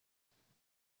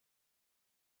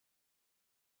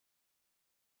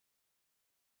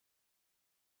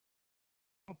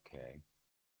Okay.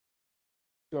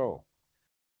 So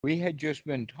we had just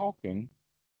been talking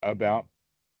about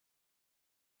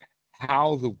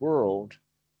how the world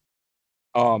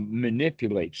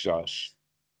manipulates us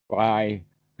by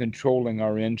controlling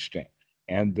our instincts.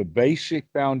 And the basic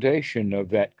foundation of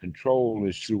that control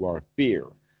is through our fear,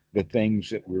 the things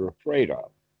that we're afraid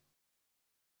of.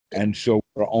 And so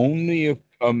we're only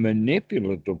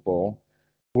manipulatable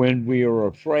when we are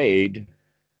afraid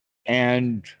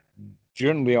and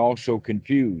generally also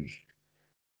confused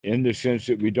in the sense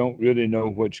that we don't really know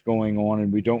what's going on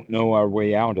and we don't know our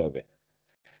way out of it.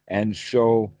 And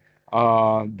so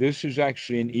this is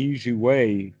actually an easy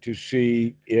way to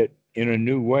see it in a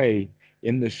new way,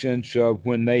 in the sense of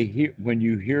when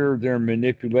you hear their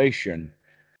manipulation,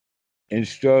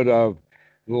 instead of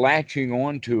latching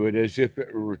onto it as if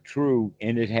it were true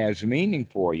and it has meaning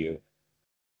for you,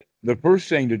 the first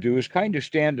thing to do is kind of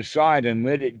stand aside and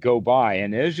let it go by.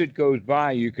 And as it goes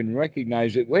by, you can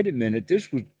recognize that, wait a minute,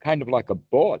 this was kind of like a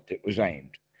bullet that was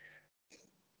aimed.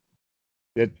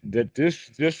 That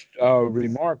this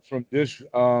remark from this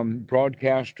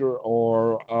broadcaster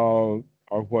or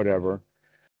whatever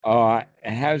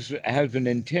has an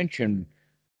intention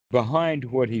behind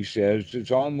what he says.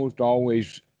 It's almost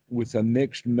always with a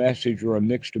mixed message or a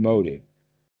mixed motive,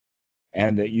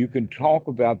 and that you can talk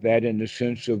about that in the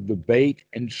sense of the bait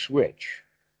and switch.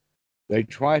 They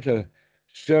try to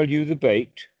sell you the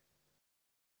bait,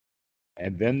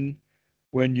 and then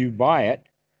when you buy it,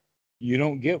 you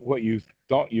don't get what you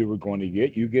thought you were going to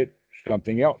get. You get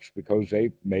something else because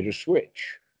they made a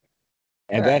switch.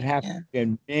 And that Right. happens Yeah.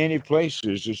 in many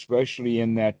places, especially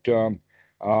in that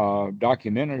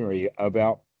documentary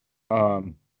about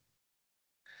um,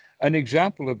 an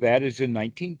example of that is in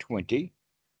 1920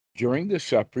 during the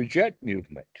suffragette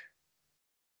movement.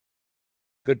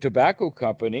 The tobacco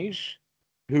companies,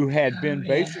 who had Oh been yeah.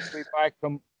 basically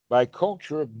by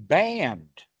culture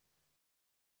banned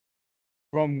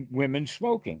from women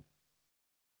smoking,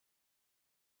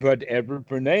 but Edward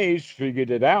Bernays figured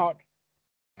it out.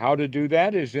 How to do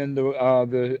that is in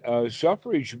the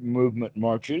suffrage movement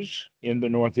marches in the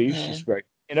Northeast, Yeah. especially.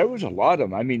 And there was a lot of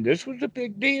them. I mean, this was a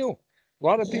big deal. A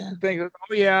lot of Yeah. people think,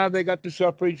 oh yeah, they got the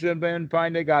suffrage and then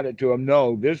fine, they got it to them.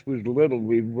 No, this was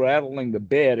literally rattling the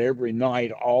bed every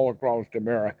night all across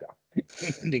America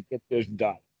to get this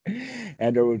done.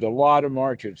 And there was a lot of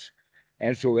marches.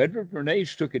 And so Edward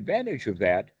Bernays took advantage of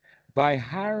that by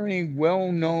hiring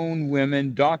well-known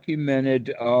women,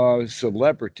 documented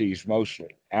celebrities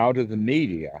mostly, out of the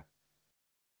media,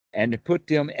 and to put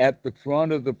them at the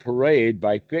front of the parade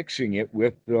by fixing it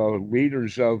with the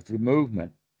leaders of the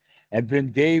movement, and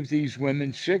then gave these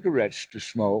women cigarettes to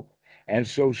smoke. And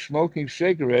so smoking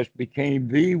cigarettes became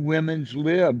the women's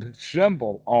lib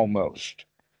symbol almost.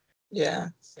 Yeah.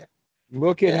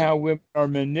 Look at Yeah. how women are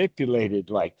manipulated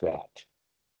like that.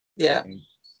 Yeah. It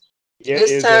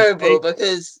It's is terrible amazing.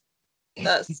 because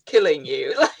that's killing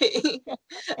you. Like,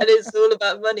 and it's all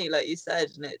about money, like you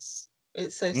said, and it's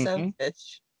so Mhm.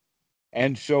 selfish.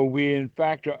 And so we, in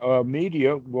fact,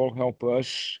 media will help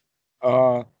us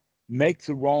uh, make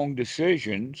the wrong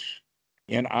decisions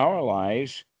in our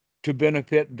lives to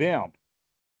benefit them.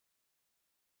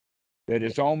 That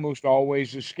it's almost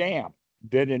always a scam.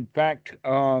 That in fact,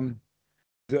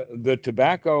 the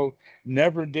tobacco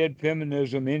never did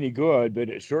feminism any good, but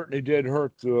it certainly did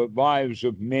hurt the lives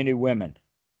of many women.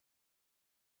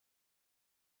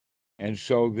 And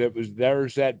so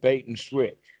there's that bait and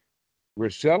switch. We're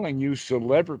selling you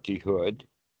celebrityhood,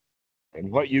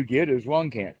 and what you get is lung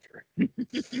cancer.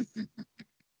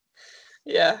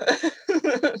 Yeah.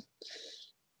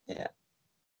 Yeah.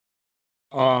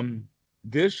 Um,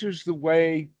 this is the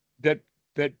way that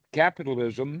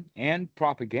capitalism and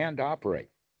propaganda operate.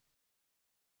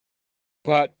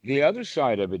 But the other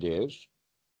side of it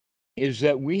is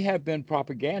that we have been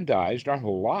propagandized our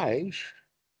whole lives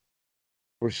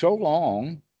for so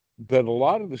long that a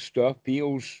lot of the stuff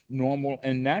feels normal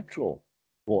and natural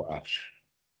for us.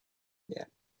 Yeah.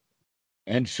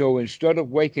 And so instead of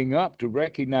waking up to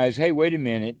recognize, hey, wait a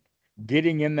minute,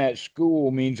 getting in that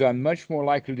school means I'm much more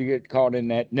likely to get caught in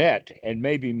that net. And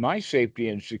maybe my safety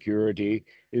and security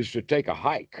is to take a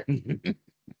hike.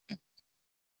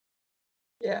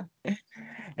 Yeah.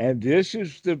 And this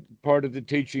is the part of the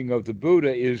teaching of the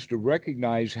Buddha, is to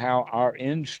recognize how our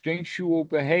instinctual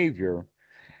behavior,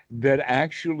 that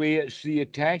actually it's the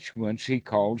attachments he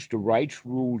calls to rites,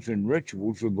 rules, and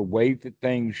rituals of the way that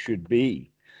things should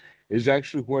be, is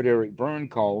actually what Eric Berne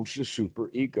calls the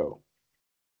superego.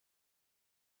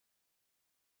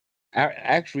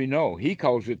 Actually, no, he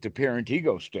calls it the parent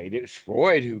ego state. It's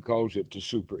Freud who calls it the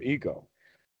superego,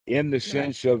 in the Right.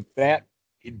 sense of that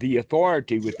the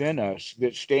authority within us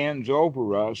that stands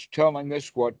over us, telling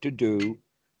us what to do,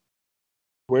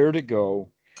 where to go,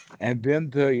 and then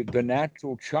the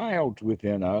natural child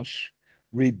within us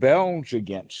rebels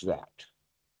against that.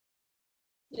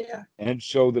 Yeah. And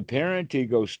so the parent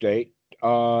ego state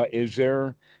is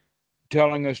there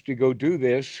telling us to go do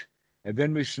this, and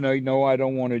then we say, no, I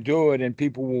don't want to do it. And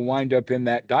people will wind up in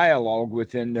that dialogue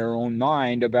within their own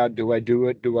mind about, do I do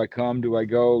it? Do I come? Do I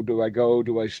go? Do I go?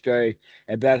 Do I stay?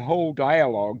 And that whole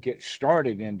dialogue gets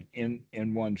started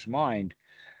in one's mind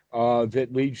that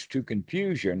leads to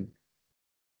confusion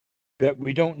that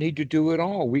we don't need to do it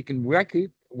all. We can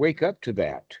wake up to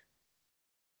that.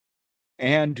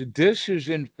 And this is,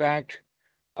 in fact,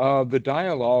 the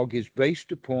dialogue is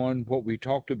based upon what we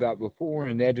talked about before,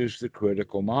 and that is the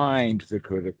critical mind, the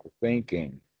critical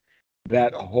thinking.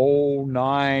 That whole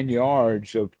 9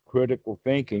 yards of critical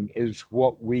thinking is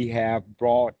what we have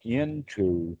brought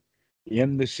into,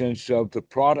 in the sense of the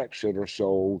products that are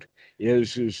sold,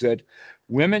 is that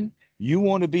women, you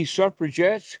want to be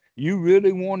suffragettes, you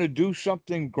really want to do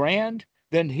something grand,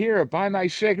 then here, buy my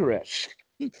cigarettes.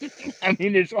 I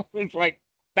mean, it's always like,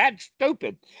 that's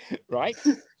stupid, right?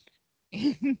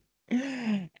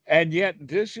 And yet,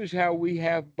 this is how we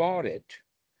have bought it.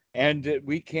 And that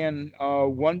we can,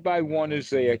 one by one as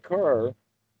they occur,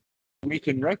 we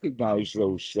can recognize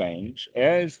those things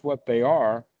as what they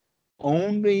are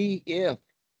only if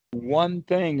one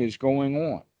thing is going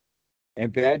on.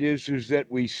 And that is that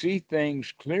we see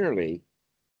things clearly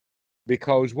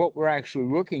because what we're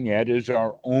actually looking at is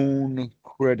our own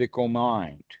critical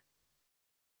mind,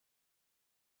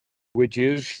 which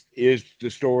is the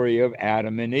story of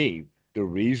Adam and Eve. The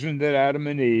reason that Adam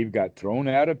and Eve got thrown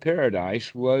out of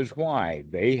paradise was why?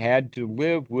 They had to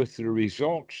live with the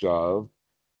results of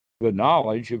the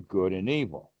knowledge of good and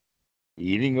evil.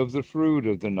 Eating of the fruit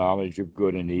of the knowledge of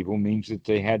good and evil means that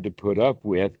they had to put up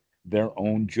with their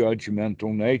own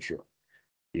judgmental nature.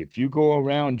 If you go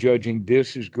around judging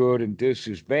this is good and this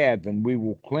is bad, then we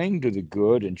will cling to the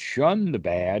good and shun the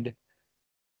bad.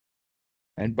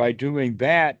 And by doing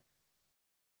that,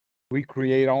 we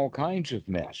create all kinds of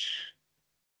mess,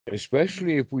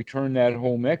 especially if we turn that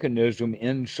whole mechanism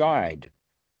inside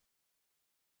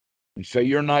and say,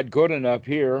 you're not good enough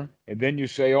here. And then you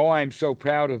say, oh, I'm so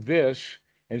proud of this.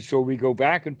 And so we go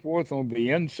back and forth on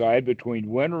the inside between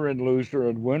winner and loser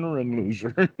and winner and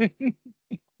loser.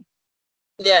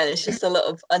 Yeah, it's just a lot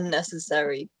of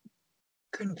unnecessary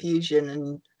confusion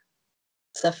and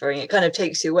suffering. It kind of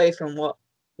takes you away from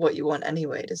what you want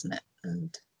anyway, doesn't it?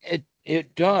 And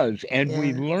It does. And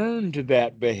we yeah. learned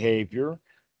that behavior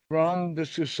from the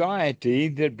society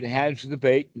that has the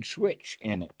bait and switch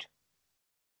in it.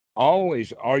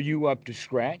 Always, are you up to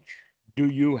scratch? Do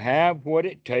you have what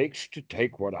it takes to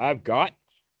take what I've got?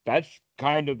 That's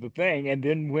kind of the thing. And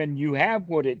then when you have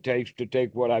what it takes to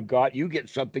take what I've got, you get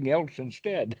something else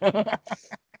instead.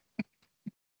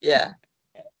 Yeah.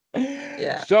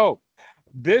 Yeah. So,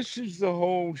 this is the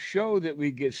whole show that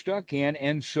we get stuck in.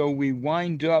 And so we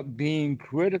wind up being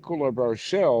critical of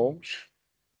ourselves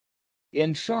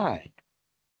inside.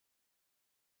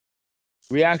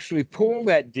 We actually pull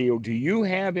that deal. Do you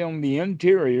have in the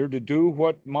interior to do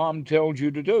what mom tells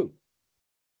you to do?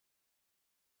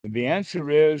 And the answer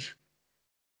is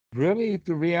really,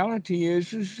 the reality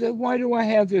is that why do I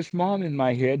have this mom in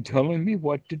my head telling me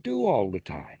what to do all the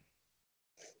time?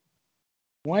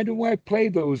 Why do I play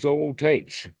those old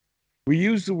tapes? We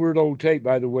used the word old tape,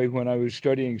 by the way, when I was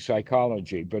studying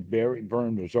psychology, but Barry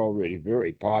Byrne was already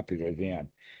very popular then,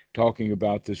 talking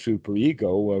about the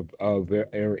superego of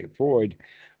Eric Freud.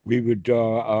 We would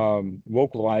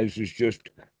vocalize as just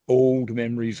old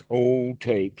memories, old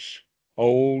tapes,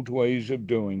 old ways of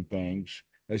doing things,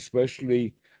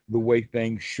 especially the way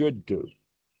things should do.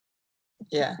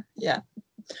 Yeah. Yeah.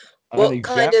 An What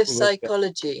kind of example of that.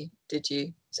 psychology did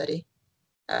you study?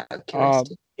 Out of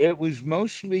curiosity. It was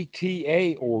mostly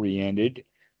TA oriented,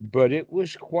 but it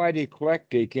was quite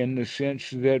eclectic in the sense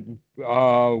that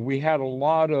we had a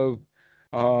lot of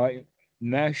uh,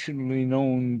 nationally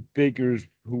known figures,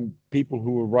 people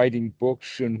who were writing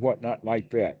books and whatnot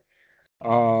like that.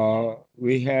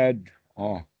 We had,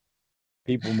 oh,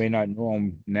 people may not know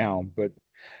them now, but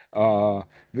uh,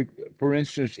 the, for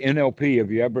instance, NLP.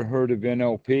 Have you ever heard of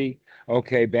NLP?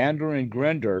 Okay, Bandler and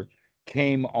Grinder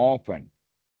came often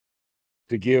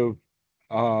to give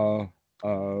uh,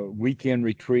 weekend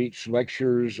retreats,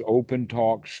 lectures, open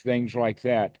talks, things like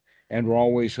that, and were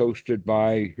always hosted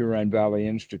by Huron Valley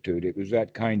Institute. It was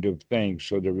that kind of thing.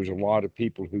 So there was a lot of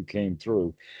people who came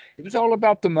through. It was all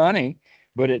about the money.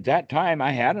 But at that time,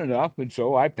 I had enough, and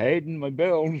so I paid my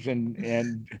bills, and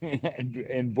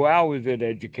and wow, was it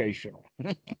educational.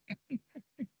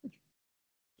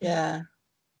 Yeah.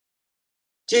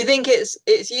 Do you think it's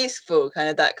useful, kind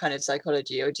of that kind of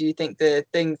psychology, or do you think the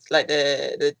things like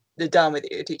the Dharma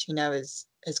that you're teaching now is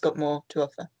has got more to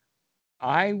offer?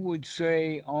 I would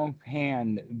say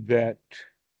offhand that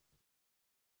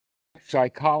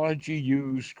psychology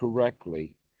used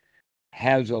correctly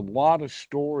has a lot of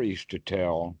stories to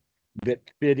tell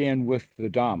that fit in with the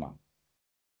Dhamma,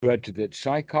 but that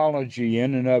psychology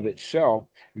in and of itself,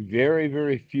 very,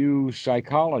 very few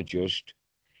psychologists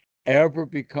ever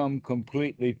become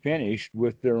completely finished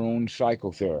with their own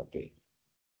psychotherapy.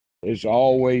 There's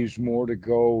always more to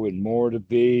go and more to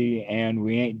be, and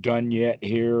we ain't done yet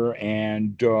here,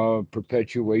 and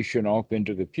perpetuation off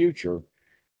into the future.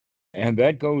 And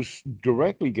that goes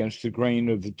directly against the grain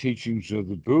of the teachings of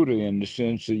the Buddha in the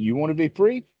sense that you want to be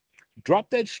free, drop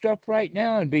that stuff right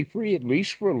now and be free at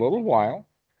least for a little while.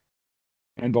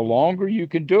 And the longer you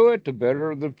can do it, the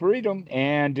better the freedom.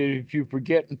 And if you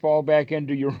forget and fall back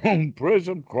into your own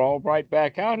prison, crawl right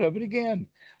back out of it again.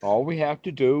 All we have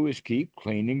to do is keep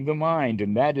cleaning the mind.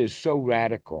 And that is so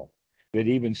radical that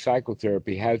even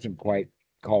psychotherapy hasn't quite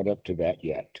caught up to that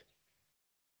yet.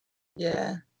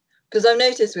 Yeah, because I've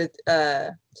noticed with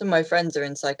some of my friends are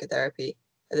in psychotherapy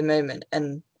at the moment,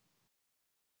 and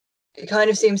it kind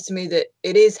of seems to me that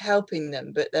it is helping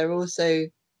them, but they also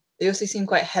seem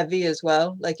quite heavy as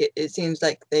well. Like it seems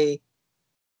like they're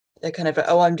kind of like,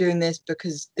 oh, I'm doing this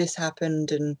because this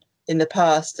happened and in the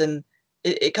past, and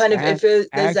it kind of it And feels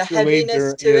there's a actually, heaviness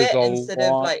there to is it a instead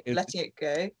of lot. like letting it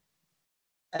go.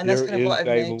 And that's There kind of what is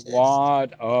I've a noticed.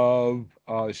 lot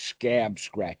of scab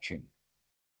scratching.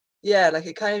 Yeah, like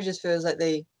it kind of just feels like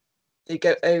they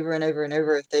go over and over and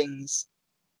over things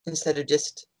instead of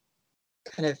just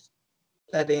kind of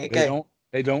letting it They go.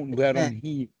 don't let Yeah. them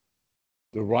heal.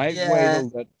 The right way to Yeah.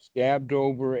 let scabbed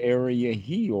over area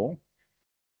heal,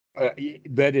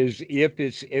 that is, if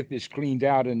it's cleaned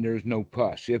out and there's no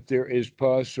pus. If there is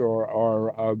pus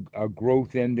or a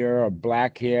growth in there, a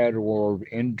blackhead or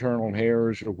internal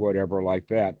hairs or whatever like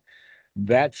that,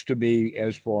 that's to be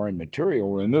as foreign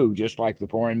material removed, just like the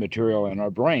foreign material in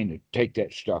our brain to take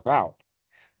that stuff out.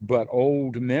 But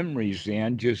old memories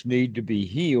then just need to be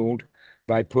healed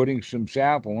by putting some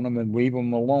salve on them and leave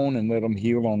them alone and let them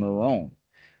heal on their own.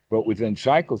 But within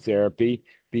psychotherapy,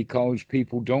 because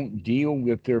people don't deal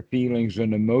with their feelings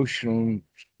and emotions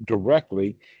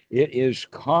directly, it is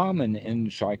common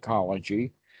in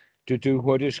psychology to do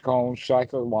what is called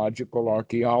psychological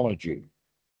archaeology,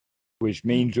 which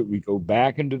means that we go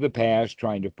back into the past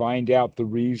trying to find out the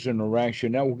reason or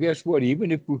rationale. Well, guess what?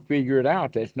 Even if we figure it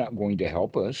out, that's not going to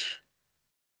help us.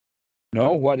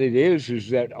 No, what it is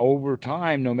that over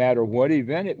time, no matter what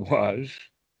event it was,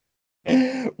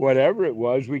 whatever it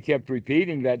was, we kept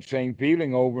repeating that same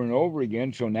feeling over and over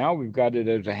again. So now we've got it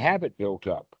as a habit built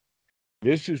up.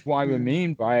 This is why we Mm.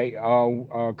 mean by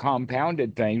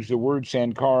compounded things. The word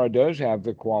sankara does have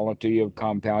the quality of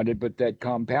compounded, but that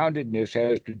compoundedness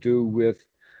has to do with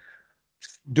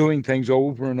doing things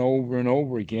over and over and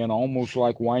over again, almost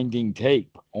like winding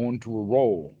tape onto a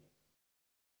roll.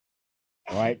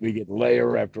 Right? We get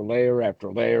layer after layer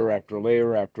after layer after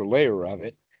layer after layer of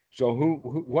it. So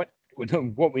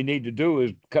what we need to do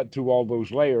is cut through all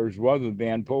those layers rather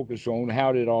than focus on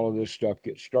how did all of this stuff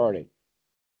get started.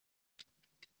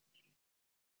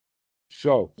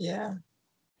 So, Yeah.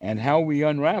 and how we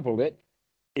unravel it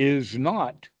is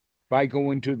not by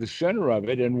going to the center of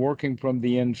it and working from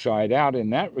the inside out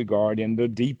in that regard. And the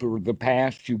deeper the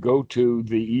past you go to,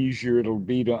 the easier it'll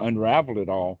be to unravel it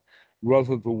all.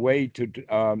 Rather, the way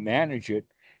to manage it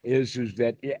is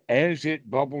that as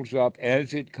it bubbles up,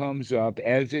 as it comes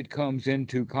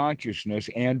into consciousness,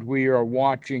 and we are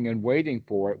watching and waiting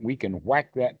for it, we can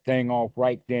whack that thing off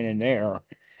right then and there.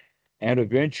 And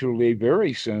eventually,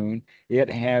 very soon,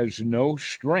 it has no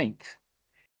strength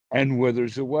and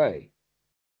withers away.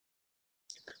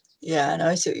 Yeah, no,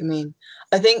 I see what you mean.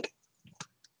 I think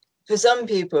for some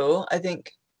people, I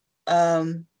think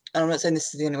and I'm not saying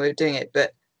this is the only way of doing it,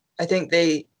 but I think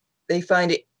they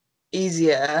find it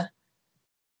easier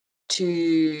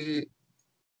to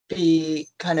be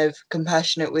kind of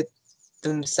compassionate with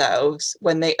themselves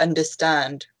when they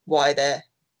understand why they're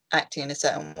acting in a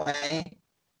certain way.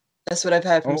 That's what I've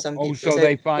heard from some Oh, people. So so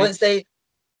once they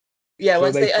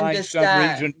they find some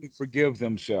reason understand, to forgive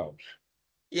themselves.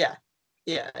 yeah,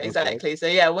 yeah, Okay. exactly. So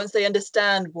yeah, once they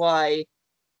understand why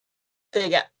they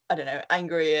get, I don't know,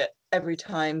 angry at every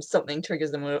time something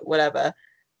triggers them or whatever,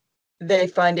 they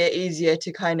find it easier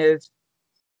to kind of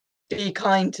be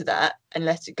kind to that and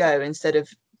let it go instead of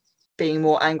being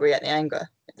more angry at the anger,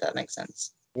 if that makes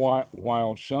sense.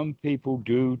 While some people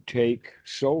do take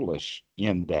solace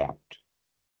in that,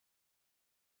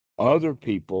 other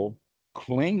people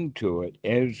cling to it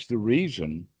as the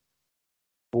reason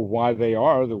for why they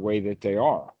are the way that they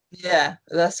are. Yeah,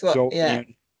 that's what. So Yeah,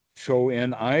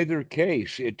 in either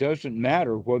case, it doesn't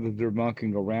matter whether they're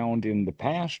mucking around in the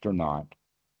past or not.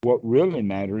 What really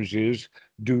matters is,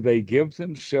 do they give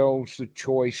themselves the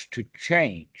choice to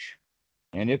change?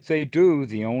 And if they do,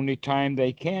 the only time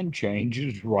they can change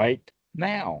is right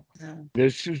now. no.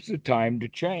 This is the time to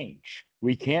change.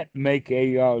 We can't make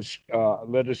a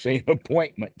let us say, an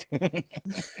appointment.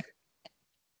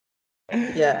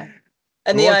 Yeah,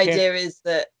 and the Nor can idea is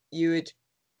that you would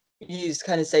use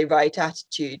kind of say right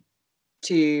attitude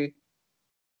to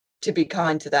be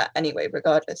kind to that anyway,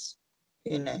 regardless.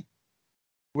 You know.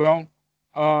 well,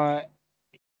 uh,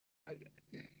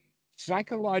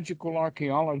 psychological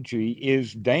archaeology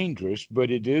is dangerous, but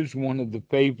it is one of the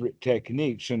favorite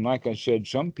techniques. And like I said,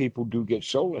 some people do get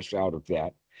solace out of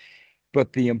that.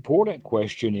 But the important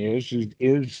question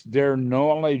is their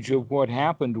knowledge of what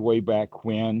happened way back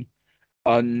when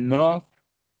enough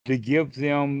to give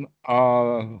them,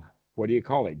 what do you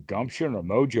call it, gumption or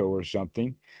mojo or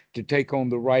something, to take on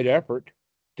the right effort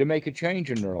to make a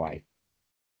change in their life?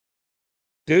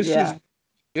 This is Yeah.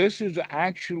 this is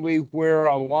actually where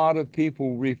a lot of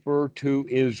people refer to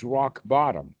is rock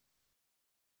bottom,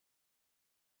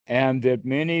 and that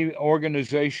many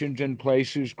organizations and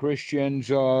places, Christians,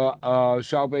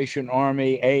 Salvation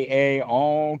Army, AA,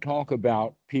 all talk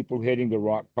about people hitting the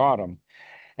rock bottom.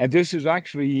 And this is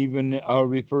actually even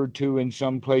referred to in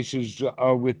some places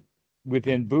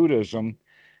within Buddhism,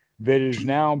 that is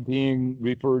now being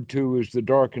referred to as the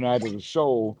dark night of the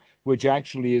soul, which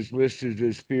actually is listed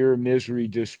as fear, misery,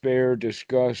 despair,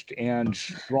 disgust, and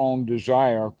strong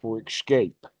desire for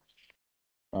escape.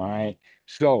 All right.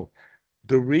 So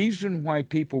the reason why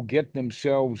people get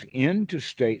themselves into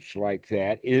states like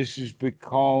that is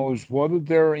because whether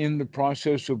they're in the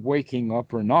process of waking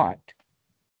up or not,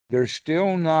 they're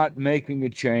still not making a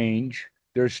change.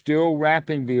 They're still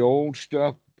wrapping the old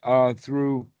stuff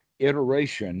through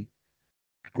iteration,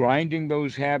 grinding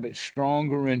those habits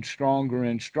stronger and stronger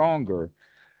and stronger,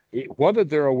 whether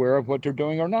they're aware of what they're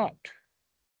doing or not.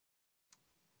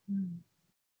 Mm.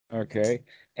 Okay.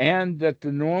 And that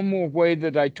the normal way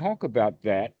that I talk about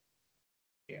that,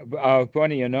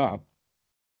 funny enough,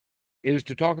 is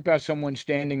to talk about someone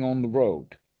standing on the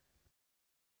road.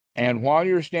 And while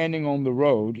you're standing on the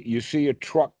road, you see a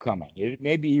truck coming. It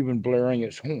may be even blaring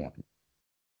its horn.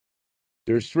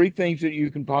 There's three things that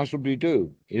you can possibly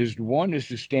do. Is one is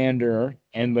to stand there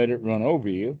and let it run over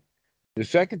you. The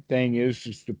second thing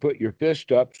is to put your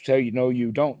fist up, say, you know,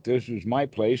 you don't. This is my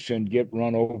place, and get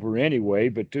run over anyway.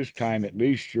 But this time, at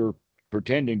least you're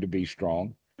pretending to be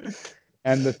strong.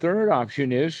 And the third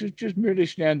option is just merely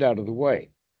stand out of the way.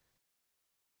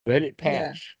 Let it Yeah.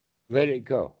 pass. Let it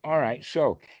go. All right.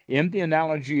 So, in the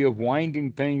analogy of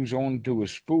winding things onto a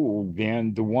spool,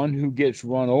 then the one who gets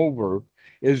run over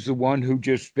is the one who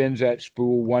just spins that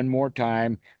spool one more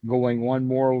time, going one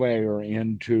more layer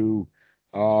into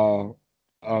uh,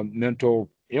 mental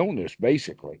illness,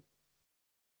 basically.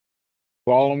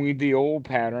 Following the old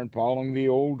pattern, following the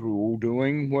old rule,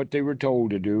 doing what they were told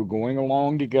to do, going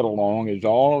along to get along, is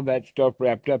all of that stuff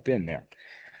wrapped up in there.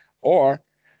 Or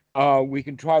we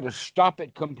can try to stop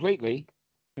it completely,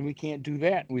 and we can't do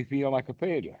that. We feel like a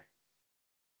failure.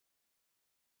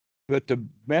 But the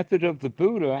method of the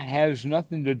Buddha has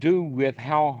nothing to do with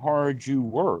how hard you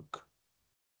work,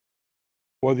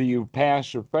 whether you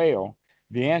pass or fail.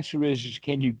 The answer is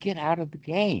can you get out of the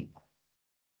game?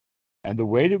 And the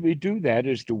way that we do that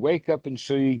is to wake up and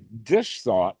see this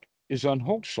thought is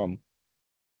unwholesome.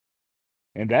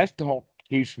 And that's the whole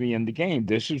keeps me in the game.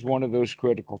 This is one of those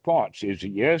critical thoughts. Is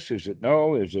it yes? Is it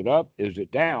no? Is it up? Is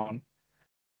it down?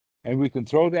 And we can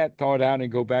throw that thought out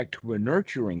and go back to a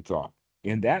nurturing thought.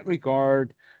 In that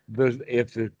regard,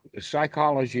 if the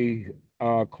psychology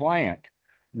client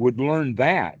would learn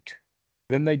that,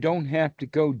 then they don't have to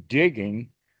go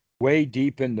digging way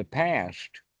deep in the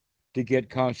past to get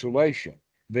consolation.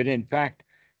 But in fact,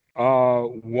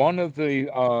 one of the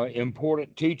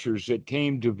important teachers that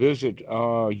came to visit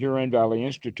Huron Valley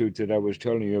Institute that I was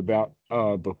telling you about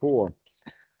before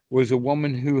was a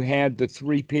woman who had the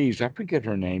three P's. I forget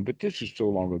her name, but this is so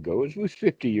long ago. It was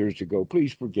 50 years ago.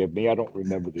 Please forgive me. I don't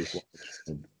remember this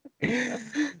one.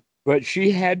 But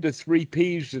she had the three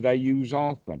P's that I use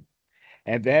often.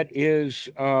 And that is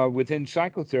within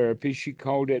psychotherapy, she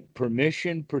called it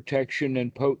permission, protection,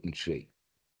 and potency.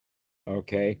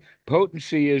 Okay.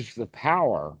 Potency is the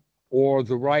power or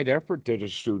the right effort that a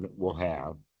student will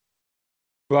have.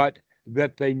 but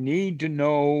that they need to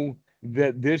know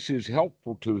that this is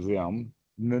helpful to them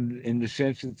in the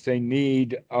sense that they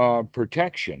need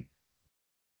protection.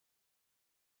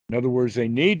 In other words, they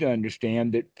need to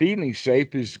understand that feeling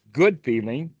safe is good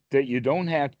feeling, that you don't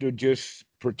have to just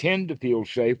pretend to feel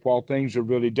safe while things are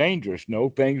really dangerous. No,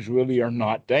 things really are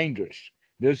not dangerous.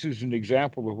 This is an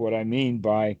example of what I mean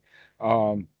by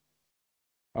um,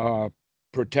 uh,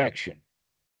 protection.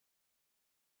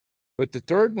 But the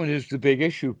third one is the big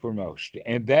issue for most,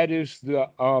 and that is the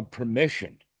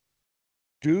permission.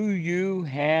 Do you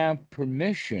have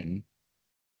permission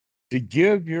to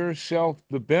give yourself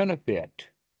the benefit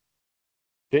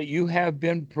that you have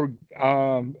been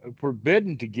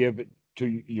forbidden to give it to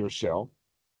yourself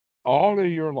all of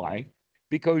your life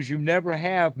because you never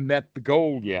have met the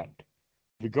goal yet?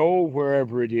 The goal,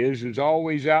 wherever it is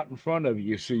always out in front of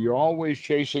you. So you're always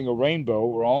chasing a rainbow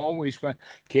or always.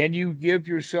 Can you give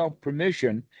yourself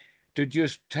permission to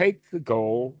just take the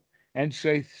goal and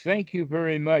say, "Thank you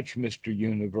very much, Mr.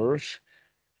 Universe.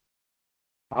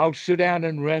 I'll sit down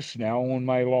and rest now on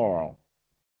my laurel."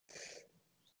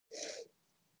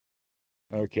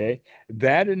 Okay.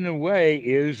 That, in a way,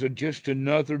 is just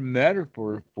another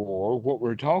metaphor for what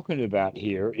we're talking about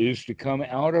here is to come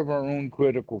out of our own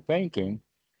critical thinking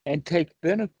and take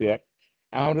benefit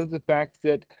out of the fact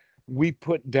that we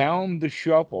put down the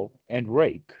shovel and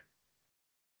rake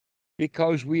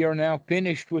because we are now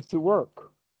finished with the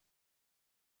work.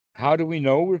 How do we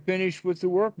know we're finished with the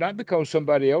work? Not because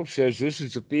somebody else says this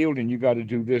is a field and you got to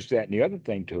do this, that, and the other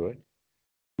thing to it.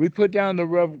 We put down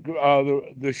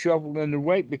the shovel and the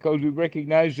rake because we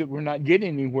recognize that we're not getting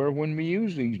anywhere when we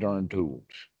use these darn tools.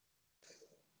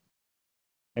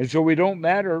 And so we don't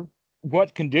matter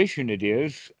what condition it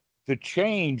is, the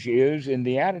change is in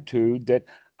the attitude that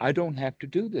I don't have to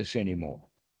do this anymore.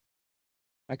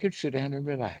 I could sit down and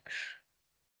relax.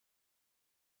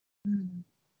 Mm.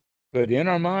 But in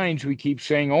our minds, we keep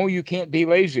saying, "Oh, you can't be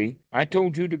lazy. I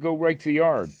told you to go rake the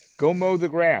yard, go mow the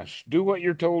grass, do what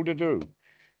you're told to do."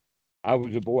 I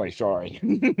was a boy, sorry.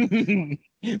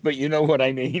 But you know what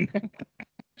I mean.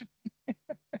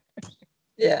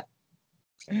 Yeah.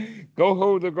 Go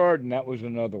hoe the garden. That was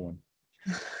another one.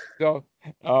 So,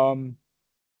 um,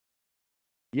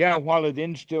 yeah, while it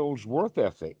instills work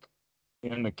ethic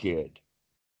in the kid,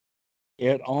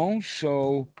 it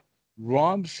also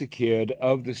robs the kid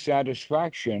of the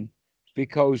satisfaction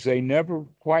because they never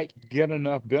quite get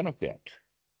enough benefit.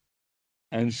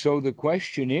 And so the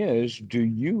question is, do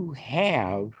you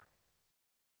have,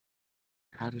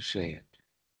 how to say it?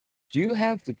 Do you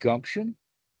have the gumption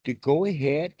to go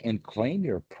ahead and claim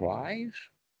your prize?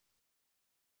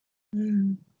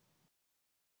 Mm.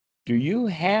 Do you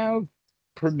have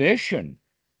permission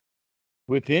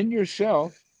within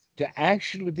yourself to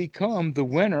actually become the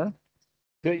winner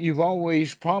that you've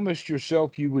always promised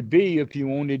yourself you would be if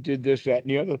you only did this, that,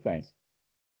 and the other thing?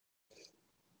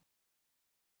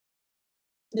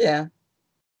 Yeah.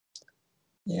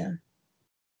 Yeah.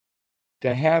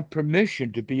 To have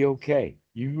permission to be okay.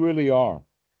 You really are.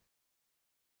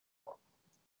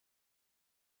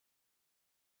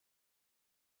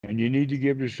 And you need to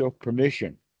give yourself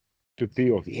permission to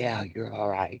feel, yeah, you're all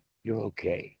right. You're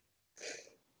okay.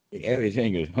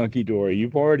 Everything is hunky dory.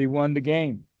 You've already won the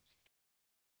game.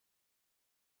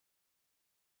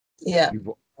 Yeah.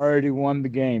 You've already won the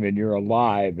game and you're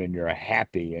alive and you're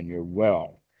happy and you're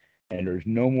well. And there's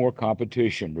no more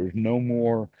competition. There's no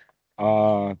more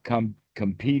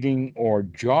competing or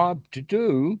job to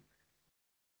do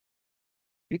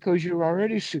because you're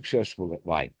already successful at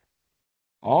life.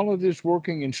 All of this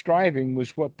working and striving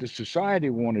was what the society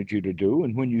wanted you to do.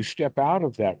 And when you step out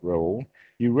of that role,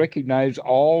 you recognize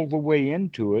all the way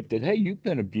into it that, hey, you've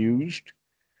been abused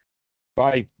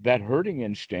by that herding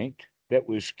instinct that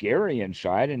was scary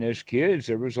inside. And as kids,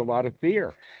 there was a lot of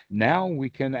fear. Now we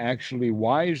can actually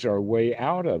wise our way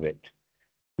out of it.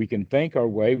 We can think our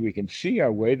way, we can see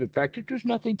our way. The fact that there's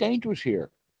nothing dangerous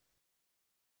here.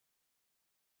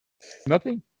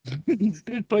 Nothing. This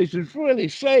place is really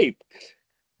safe.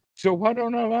 So why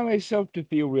don't I allow myself to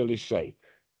feel really safe?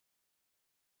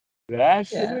 That's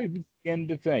the Yeah. way we begin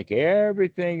to think.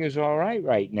 Everything is all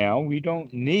right now. We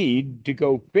don't need to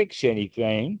go fix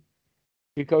anything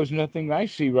because nothing I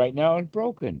see right now is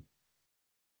broken.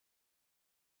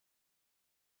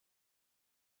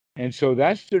 And so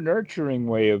that's the nurturing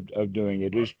way of doing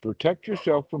it is protect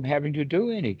yourself from having to do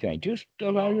anything. Just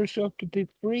allow yourself to be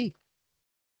free.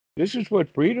 This is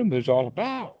what freedom is all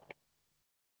about.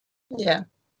 Yeah.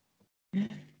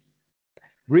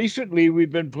 Recently, we've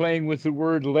been playing with the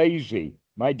word lazy.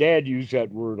 My dad used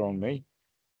that word on me.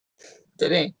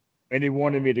 Did he? and he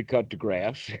wanted me to cut the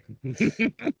grass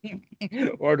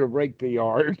or to rake the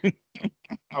yard,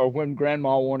 or when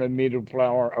grandma wanted me to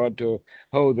flower or to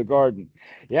hoe the garden.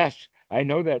 Yes, I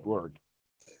know that word.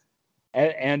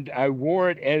 And I wore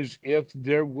it as if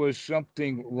there was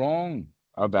something wrong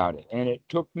about it. And it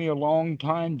took me a long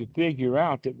time to figure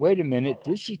out that, wait a minute,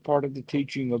 this is part of the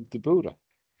teaching of the Buddha.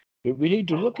 That we need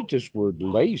to look at this word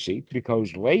lazy,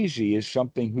 because lazy is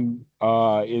something who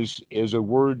is a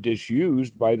word that's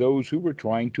used by those who were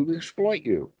trying to exploit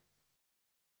you.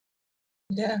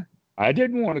 Yeah. I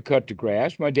didn't want to cut the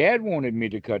grass. My dad wanted me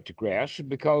to cut the grass.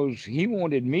 Because he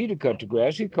wanted me to cut the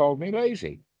grass, he called me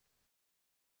lazy.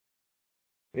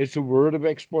 It's a word of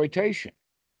exploitation.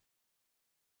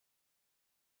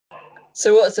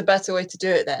 So what's a better way to do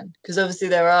it then? Because obviously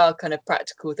there are kind of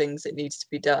practical things that needs to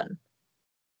be done.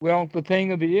 Well, the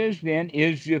thing of it is, then,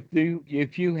 is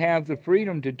if you have the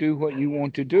freedom to do what you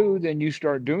want to do, then you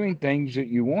start doing things that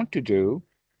you want to do,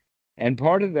 and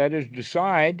part of that is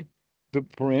decide.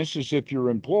 For instance, if you're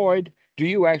employed, do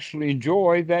you actually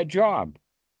enjoy that job?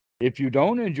 If you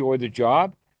don't enjoy the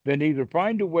job, then either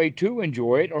find a way to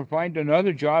enjoy it or find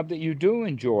another job that you do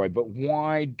enjoy. But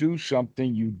why do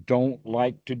something you don't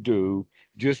like to do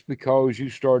just because you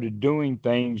started doing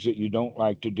things that you don't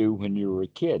like to do when you were a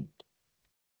kid?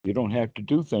 You don't have to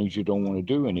do things you don't want to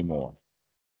do anymore.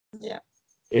 Yeah.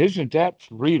 Isn't that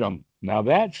freedom? Now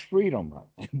that's freedom.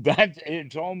 That's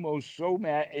it's almost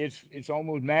it's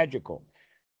almost magical.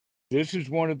 This is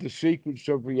one of the secrets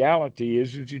of reality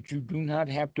is that you do not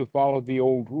have to follow the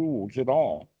old rules at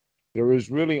all. There is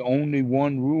really only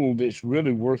one rule that's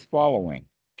really worth following.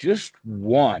 Just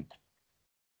one.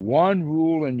 One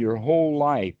rule in your whole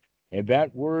life. And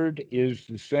that word is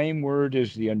the same word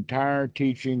as the entire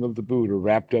teaching of the Buddha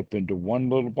wrapped up into one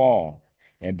little ball.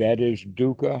 And that is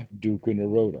dukkha, dukkha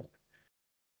nirodha.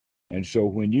 And so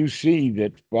when you see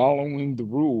that following the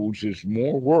rules is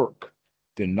more work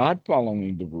than not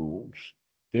following the rules,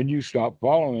 then you stop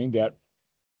following that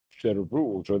set of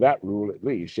rules, or that rule at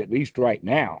least right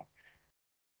now.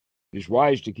 It's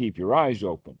wise to keep your eyes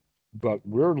open. But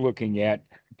we're looking at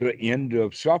the end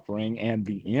of suffering and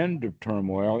the end of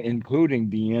turmoil, including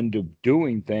the end of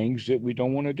doing things that we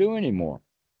don't want to do anymore.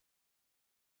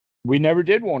 We never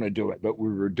did want to do it, but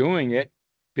we were doing it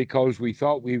because we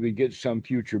thought we would get some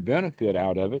future benefit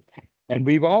out of it. And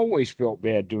we've always felt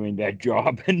bad doing that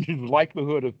job. And the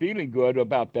likelihood of feeling good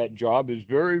about that job is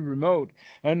very remote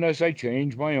unless I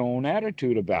change my own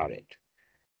attitude about it.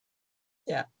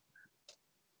 Yeah.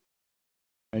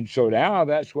 And so now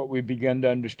that's what we begin to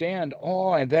understand.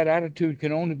 Oh, and that attitude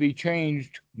can only be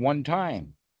changed one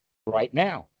time, right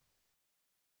now.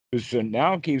 Because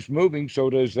now it keeps moving, so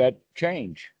does that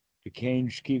change. The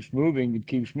change keeps moving, it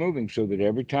keeps moving, so that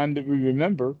every time that we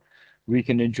remember, we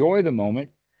can enjoy the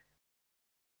moment.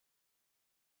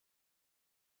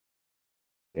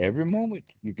 Every moment,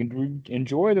 you can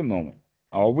enjoy the moment.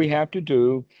 All we have to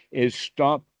do is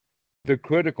stop the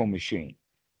critical machine.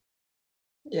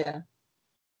 Yeah.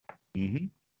 Hmm.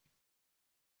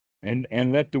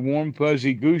 And let the warm,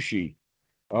 fuzzy Gucci,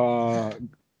 uh,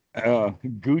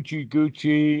 Gucci,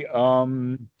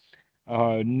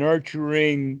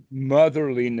 nurturing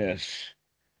motherliness.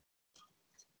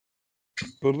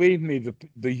 Believe me,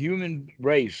 the human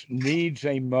race needs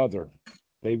a mother.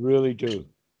 They really do.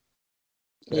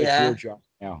 That's your Yeah. job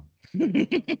now.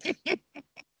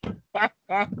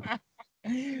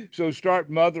 So start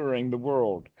mothering the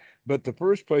world. But the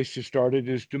first place to start it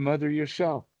is to mother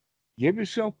yourself. Give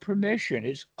yourself permission.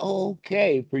 It's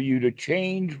okay for you to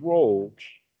change roles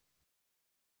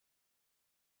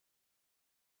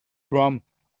from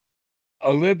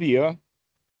Olivia,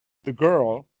 the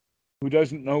girl who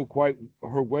doesn't know quite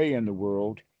her way in the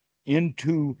world,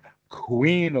 into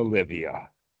Queen Olivia,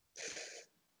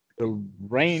 the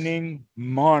reigning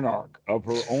monarch of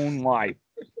her own life.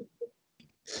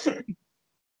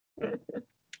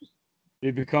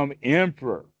 You become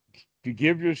emperor. To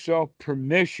give yourself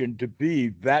permission to be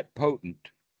that potent,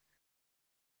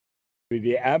 be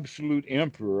the absolute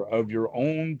emperor of your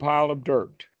own pile of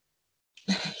dirt.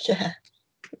 Yeah.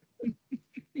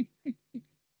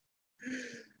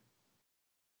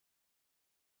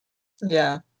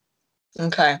 Yeah.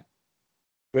 Okay.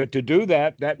 But to do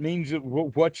that, that means that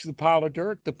what's the pile of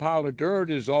dirt? The pile of dirt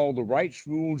is all the rites,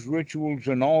 rules, rituals,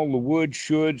 and all the would,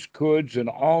 shoulds, coulds, and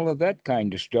all of that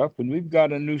kind of stuff. And we've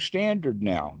got a new standard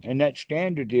now. And that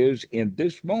standard is in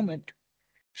this moment,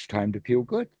 it's time to feel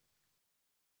good.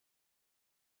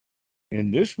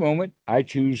 In this moment, I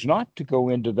choose not to go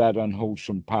into that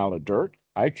unwholesome pile of dirt.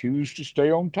 I choose to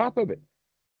stay on top of it.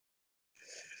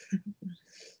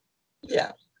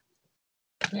 Yeah.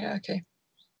 Yeah. Okay.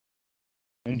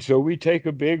 And so we take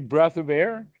a big breath of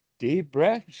air, deep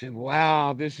breath, and say,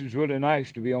 wow, this is really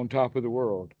nice to be on top of the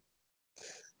world.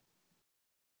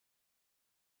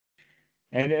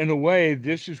 And in a way,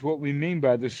 this is what we mean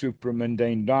by the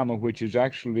supramundane Dhamma, which is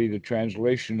actually the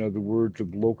translation of the words of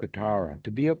Lokatara,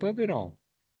 to be above it all.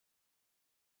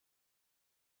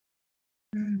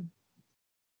 Mm.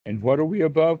 And what are we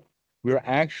above? We're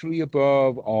actually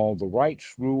above all the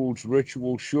rights, rules,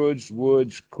 rituals, shoulds,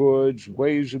 woulds, coulds,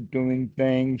 ways of doing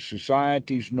things,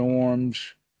 society's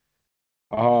norms,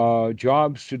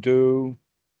 jobs to do,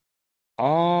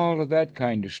 all of that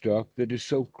kind of stuff that is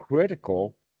so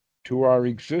critical to our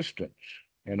existence.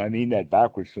 And I mean that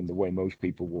backwards from the way most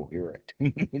people will hear it.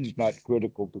 It's not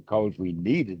critical because we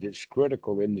need it. It's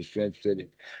critical in the sense that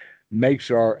it makes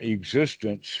our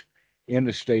existence in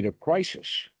a state of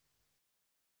crisis.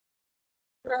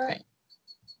 Right.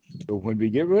 So when we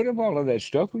get rid of all of that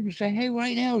stuff, we can say, hey,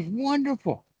 right now is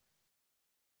wonderful.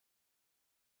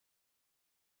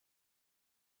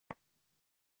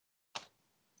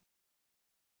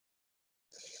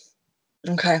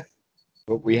 Okay.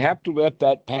 But we have to let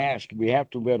that past, we have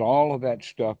to let all of that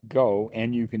stuff go.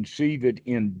 And you can see that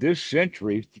in this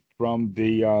century, from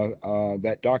the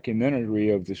that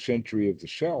documentary of the Century of the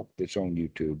Self that's on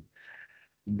YouTube,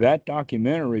 that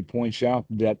documentary points out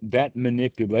that that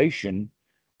manipulation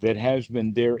that has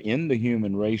been there in the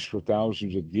human race for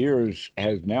thousands of years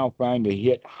has now finally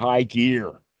hit high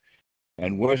gear.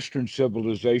 And Western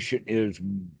civilization is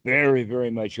very,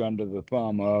 very much under the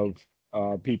thumb of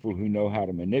people who know how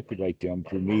to manipulate them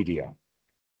through media.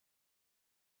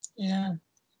 Yeah.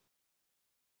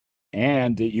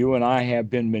 And that you and I have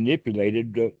been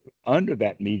manipulated under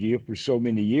that media for so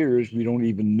many years, we don't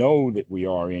even know that we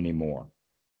are anymore.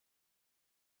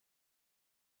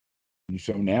 And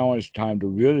so now it's time to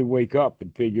really wake up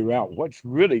and figure out what's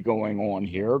really going on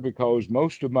here, because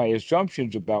most of my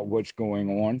assumptions about what's going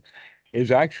on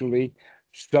is actually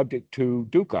subject to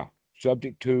dukkha,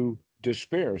 subject to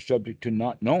despair, subject to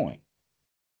not knowing.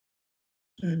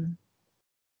 Mm.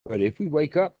 But if we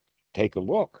wake up, take a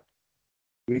look,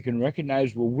 we can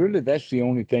recognize, well, really, that's the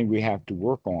only thing we have to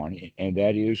work on, and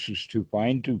that is to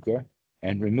find dukkha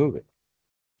and remove it.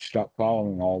 Stop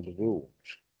following all the rules.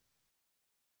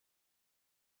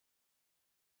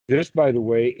 This, by the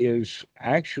way, is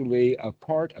actually a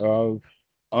part of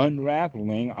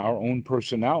unraveling our own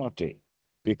personality,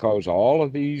 because all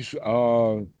of these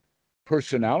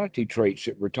personality traits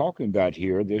that we're talking about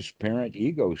here, this parent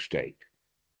ego state,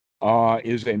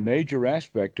 is a major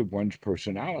aspect of one's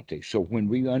personality. So when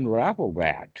we unravel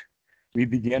that, we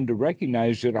begin to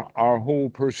recognize that our whole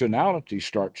personality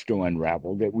starts to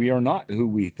unravel, that we are not who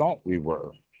we thought we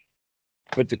were.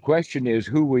 But the question is,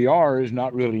 who we are is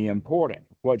not really important.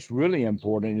 What's really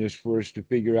important is for us to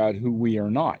figure out who we are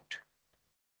not.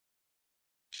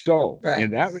 So, Right.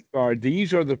 in that regard,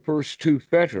 these are the first two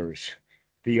fetters,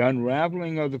 the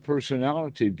unraveling of the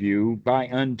personality view by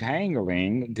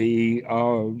untangling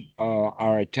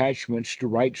our attachments to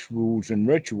rites, rules, and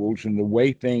rituals, and the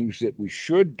way things that we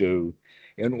should do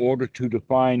in order to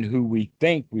define who we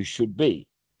think we should be.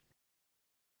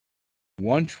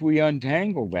 Once we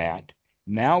untangle that,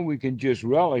 now we can just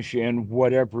relish in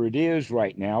whatever it is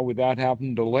right now without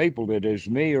having to label it as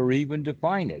me or even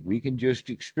define it. We can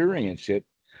just experience it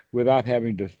without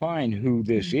having to define who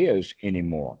this Mm. is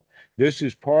anymore. This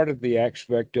is part of the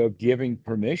aspect of giving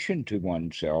permission to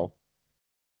oneself,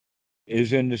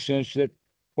 is in the sense that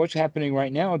what's happening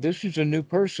right now, this is a new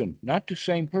person, not the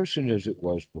same person as it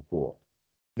was before.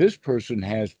 This person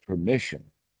has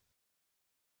permission.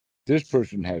 This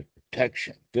person has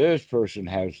protection. This person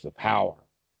has the power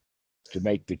to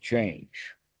make the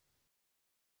change.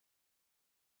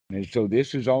 And so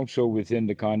this is also within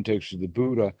the context of the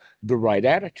Buddha, the right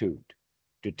attitude,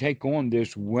 to take on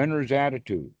this winner's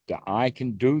attitude, that I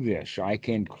can do this, I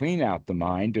can clean out the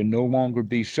mind and no longer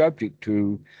be subject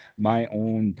to my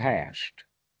own past,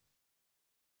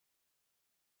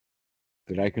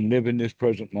 that I can live in this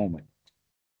present moment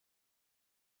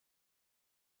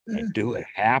and Mm. do it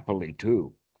happily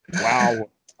too. Wow, what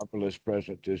a marvelous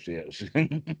present this is.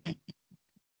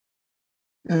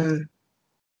 Mm.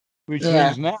 Which Yeah.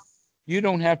 means now you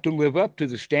don't have to live up to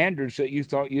the standards that you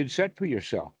thought you'd set for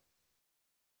yourself.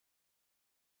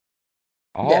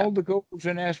 Yeah. All the goals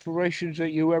and aspirations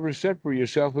that you ever set for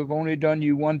yourself have only done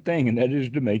you one thing, and that is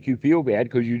to make you feel bad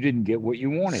because you didn't get what you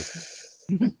wanted.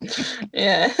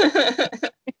 Yeah.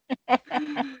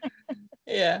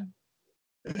 Yeah.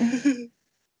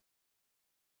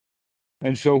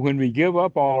 And so when we give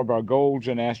up all of our goals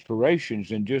and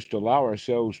aspirations and just allow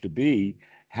ourselves to be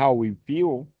how we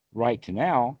feel right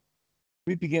now,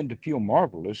 we begin to feel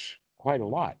marvelous quite a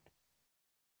lot.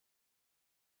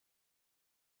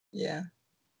 Yeah.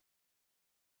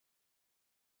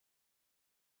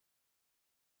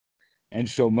 And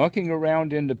so mucking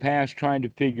around in the past trying to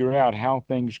figure out how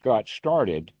things got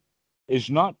started is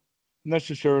not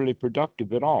necessarily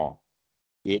productive at all.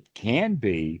 It can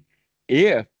be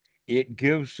if it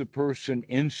gives the person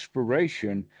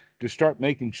inspiration to start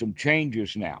making some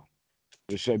changes now.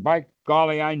 To say, by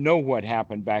golly, I know what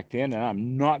happened back then, and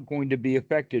I'm not going to be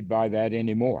affected by that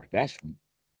anymore. That's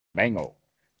bango.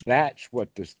 That's what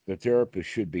the therapist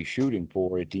should be shooting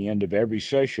for at the end of every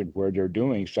session where they're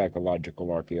doing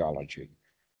psychological archaeology,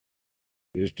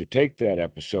 is to take that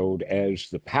episode as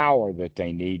the power that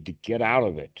they need to get out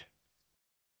of it.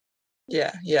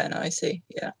 Yeah. Yeah. No, I see.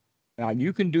 Yeah. Now,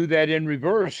 you can do that in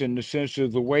reverse in the sense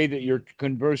of the way that you're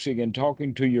conversing and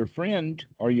talking to your friend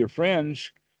or your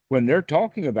friends. When they're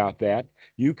talking about that,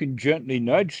 you can gently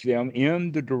nudge them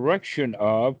in the direction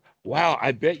of, wow,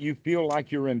 I bet you feel like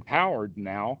you're empowered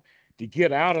now to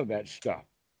get out of that stuff.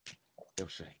 They'll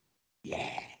say,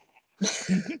 yeah.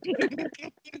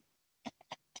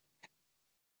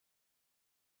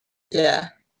 Yeah.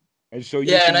 And so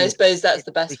you Yeah. And can I reverse suppose that's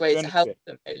the the best first way to help benefit.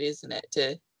 them, really, isn't it?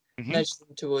 To Mhm. nudge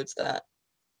them towards that.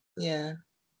 Yeah.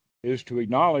 Is to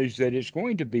acknowledge that it's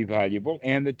going to be valuable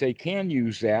and that they can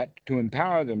use that to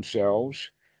empower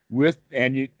themselves with,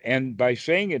 and by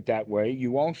saying it that way,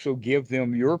 you also give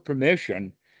them your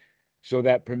permission, so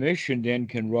that permission then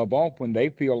can rub off when they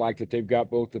feel like that they've got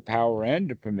both the power and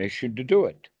the permission to do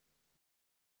it.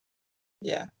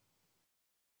 Yeah.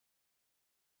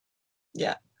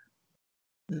 Yeah.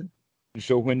 Mm. And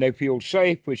so when they feel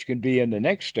safe, which can be in the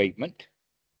next statement,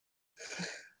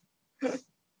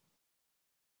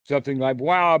 something like,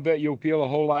 wow, I bet you'll feel a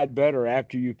whole lot better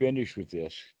after you finish with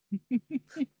this.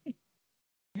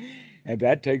 And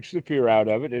that takes the fear out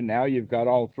of it. And now you've got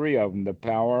all three of them: the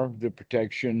power, the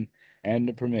protection, and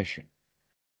the permission.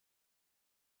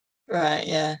 Right.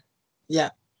 Yeah. Yeah.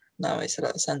 That makes a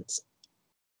lot of sense.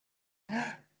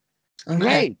 Okay.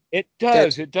 Great. It Good.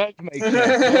 does. It does make sense,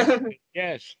 doesn't it?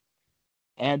 Yes.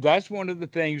 And that's one of the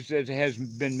things that has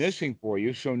been missing for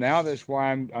you. So now that's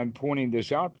why I'm pointing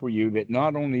this out for you, that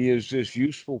not only is this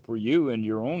useful for you in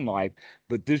your own life,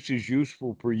 but this is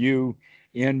useful for you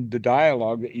in the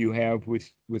dialogue that you have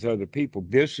with other people.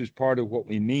 This is part of what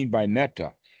we mean by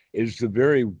metta, is the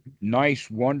very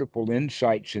nice, wonderful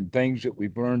insights and things that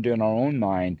we've learned in our own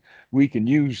mind. We can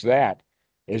use that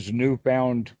as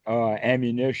newfound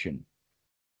ammunition,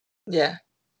 Yeah.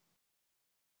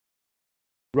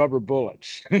 rubber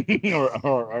bullets,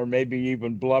 or maybe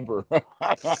even blubber.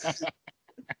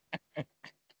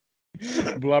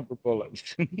 Blubber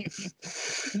bullets.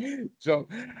 So,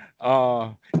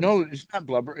 no, it's not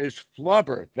blubber, it's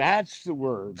flubber. That's the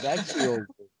word. That's the old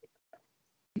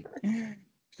word.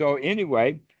 So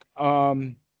anyway,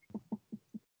 um,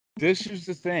 this is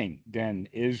the thing then,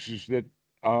 is that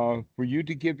for you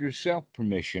to give yourself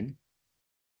permission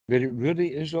that it really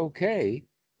is okay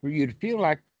for you to feel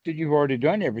like that you've already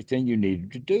done everything you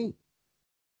needed to do.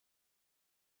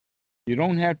 You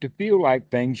don't have to feel like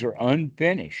things are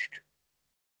unfinished.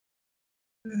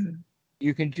 Mm.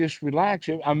 You can just relax.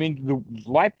 I mean, the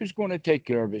life is going to take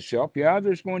care of itself. Yeah,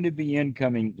 there's going to be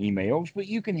incoming emails, but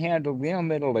you can handle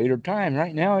them at a later time.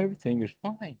 Right now, everything is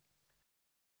fine.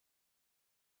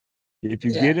 If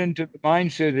you Yeah. get into the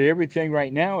mindset that everything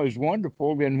right now is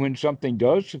wonderful, then when something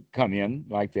does come in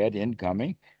like that,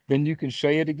 incoming, then you can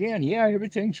say it again. Yeah,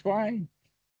 everything's fine,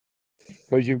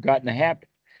 because you've gotten the habit.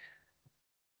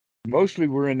 Mostly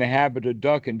we're in the habit of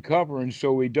duck and cover, and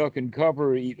so we duck and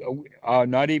cover,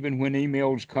 not even when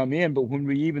emails come in, but when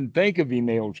we even think of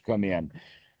emails come in.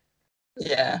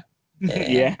 Yeah.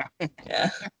 Yeah. Yeah. Yeah.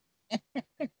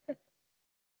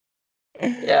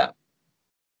 Yeah.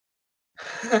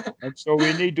 And so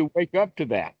we need to wake up to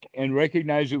that and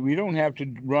recognize that we don't have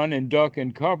to run and duck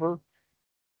and cover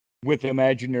with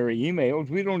imaginary emails.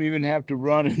 We don't even have to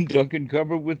run and duck and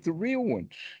cover with the real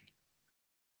ones.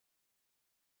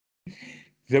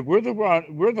 That we're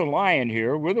the lion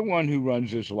here. We're the one who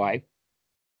runs this life.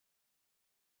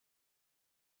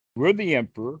 We're the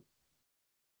emperor.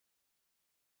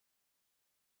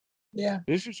 Yeah.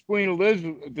 This is Queen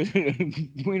Elizabeth,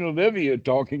 Queen Olivia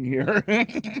talking here.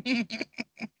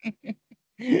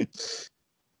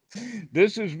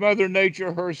 This is Mother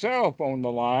Nature herself on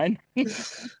the line.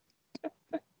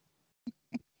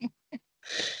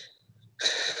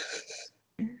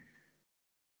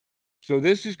 So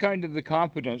this is kind of the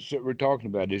confidence that we're talking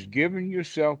about, is giving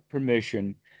yourself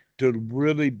permission to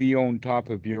really be on top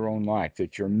of your own life,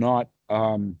 that you're not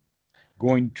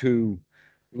going to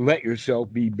let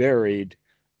yourself be buried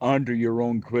under your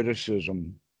own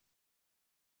criticism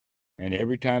And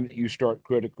every time that you start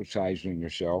criticizing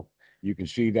yourself, you can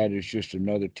see that it's just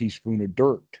another teaspoon of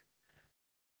dirt.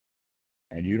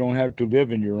 And you don't have to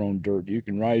live in your own dirt. You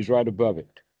can rise right above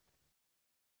it,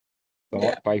 Yeah.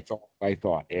 thought by thought by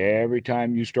thought. Every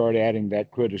time you start adding that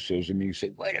criticism, you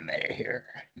say, wait a minute here.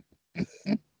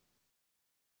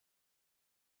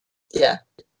 Yeah.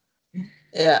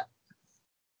 Yeah.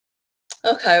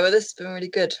 Okay, well, this has been really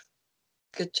good.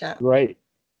 Good chat. Great.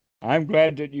 I'm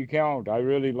glad that you count. I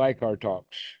really like our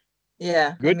talks. Yeah,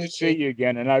 and Good me to see too. you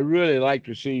again. And I really like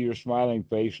to see your smiling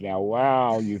face now.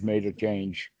 Wow, you've made a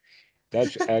change.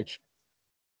 That's excellent.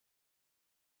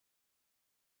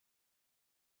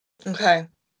 Okay.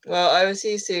 Well, I will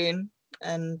see you soon.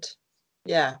 And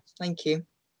yeah, thank you.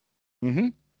 Hmm.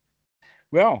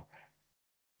 Well,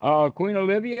 Queen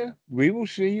Olivia, we will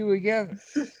see you again.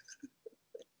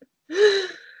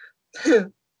 All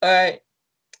right.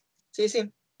 See you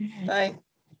soon. Bye.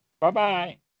 Bye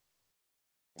bye.